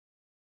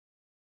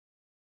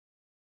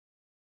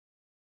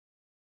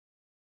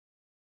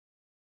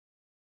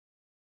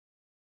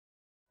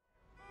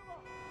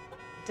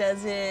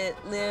Does it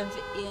live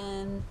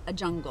in a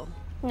jungle?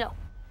 No.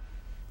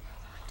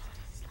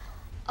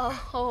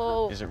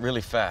 Oh. Is it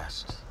really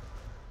fast?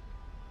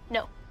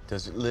 No.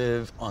 Does it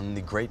live on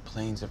the Great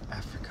Plains of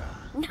Africa?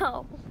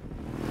 No.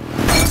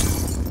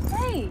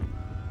 Hey!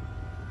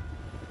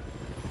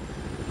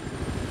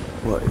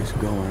 What is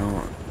going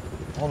on?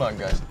 Hold on,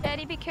 guys.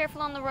 Daddy, be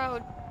careful on the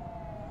road.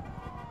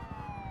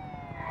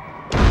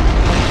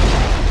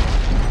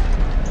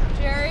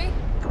 Jerry?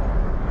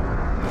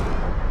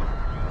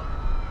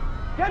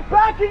 Get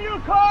back in your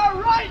car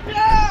right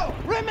now!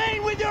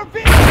 Remain with your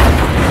feet!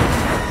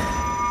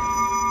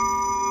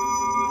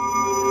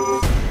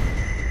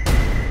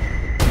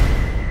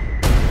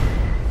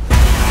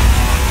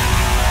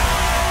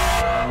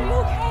 Are you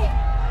okay?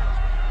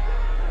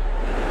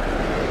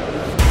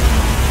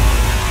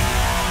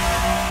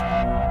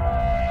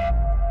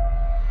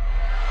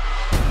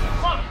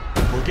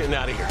 We're getting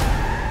out of here.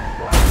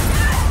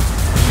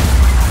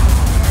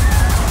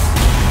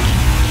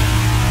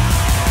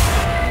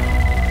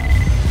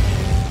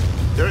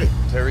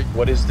 Terry,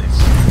 what is this?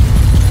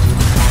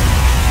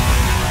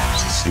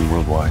 It's the same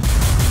worldwide.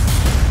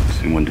 Is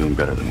anyone doing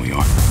better than we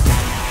are?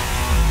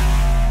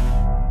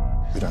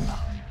 We don't know.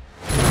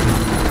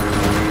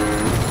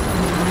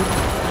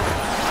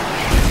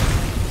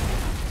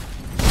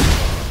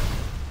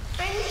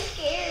 I'm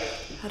scared.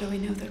 How do we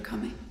know they're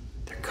coming?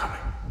 They're coming.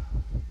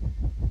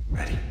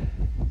 Ready?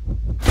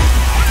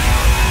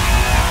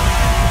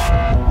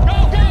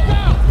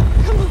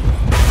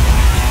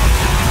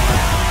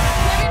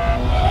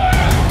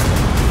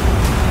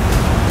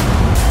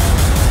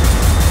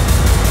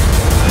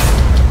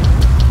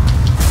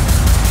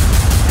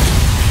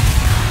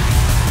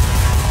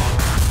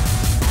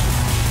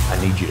 I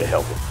need you to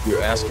help him.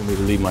 You're asking me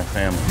to leave my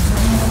family.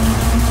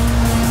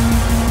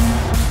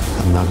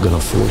 I'm not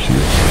gonna force you.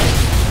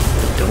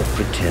 Don't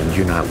pretend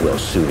you're not well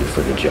suited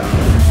for the job.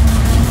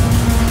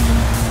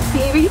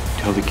 Baby.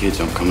 Tell the kids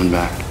I'm coming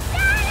back.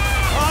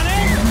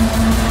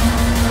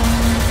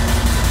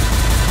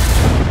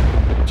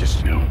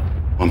 Just,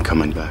 I'm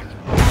coming back.